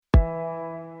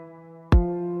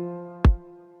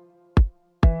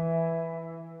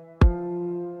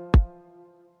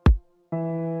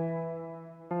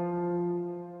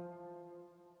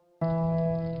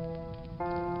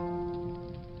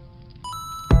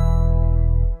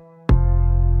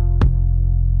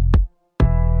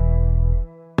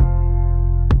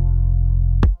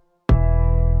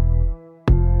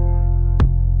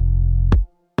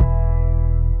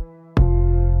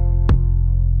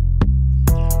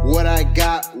I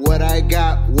got, what I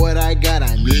got, what I got,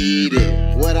 I need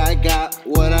it. What I got,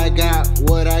 what I got,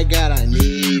 what I got, I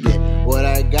need it. What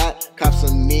I got, cop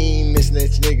some name, miss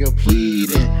this nigga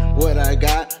pleading. What I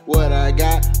got, what I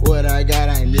got, what I got,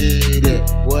 I need it.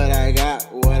 What I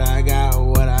got, what I got,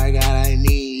 what I got, I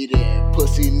need it.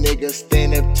 Pussy nigga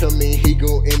stand up to me, he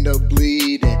gon' end up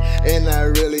bleeding. And I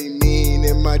really mean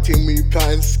it, my team we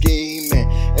plotting scheming.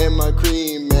 And my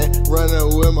cream man,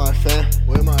 running with my fam,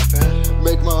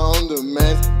 make my own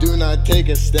demands, do not take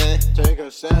a stand.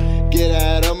 Get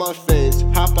out of my face,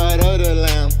 hop out of the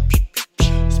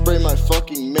lamb. Spray my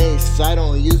fucking mace, I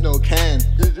don't use no can.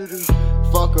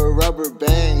 Fuck a rubber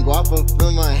band, guap up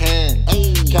in my hand.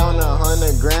 Count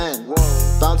 100 grand,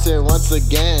 bounce it once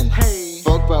again.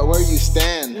 Fuck about where you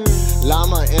stand,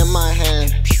 llama in my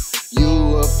hand.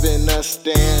 You up in the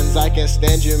stands, I can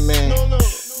stand you man.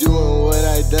 Doing what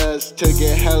I does to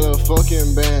get hella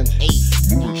fucking banned.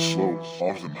 Moving slow,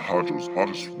 off them hydros,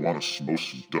 I just wanna smoke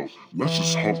some dope. Let's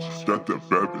just hope that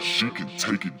bad bitch, she can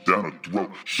take it down her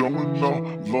throat. Showing no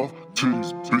love to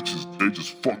these bitches, they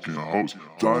just fucking hoes.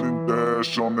 Died and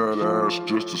dash on that ass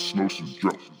just to smoke some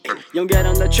dope. Young get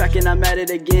on the track and I'm at it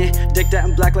again. Dicked out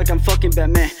in black like I'm fucking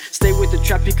Batman. Stay with the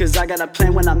trap because I got a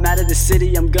plan. When I'm out of the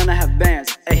city, I'm gonna have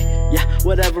bands. Ayy, yeah,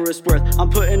 whatever it's worth. I'm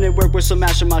putting in work with some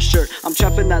ash on my shirt. I'm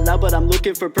trapping that loud, but I'm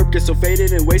looking for perp. Get so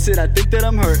faded and wasted, I think that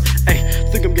I'm hurt.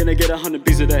 Ayy, think I'm gonna get 100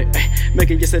 B's a day. Ayy,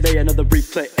 making yesterday another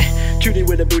replay. Ayy, cutie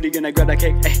with a booty, gonna grab that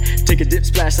cake. Ayy, take a dip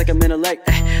splash like I'm in a lake.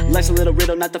 Ayy, life's a little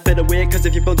riddle, not the fiddle with. Cause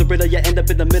if your bones are brittle, you end up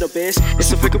in the middle, bitch.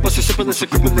 It's a fickle, but so simple, it's a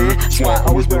cripple, man. That's why I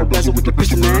always wear a blazer with the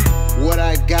pistol, man. What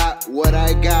I got, what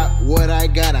I got, what I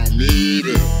got, I need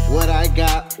it. What I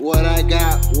got, what I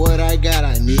got, what I got,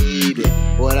 I need it.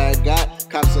 What I got,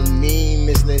 cop some name,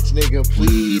 miss this nigga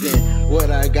pleading. What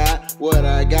I got, what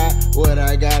I got, what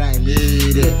I got, I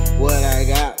need it. What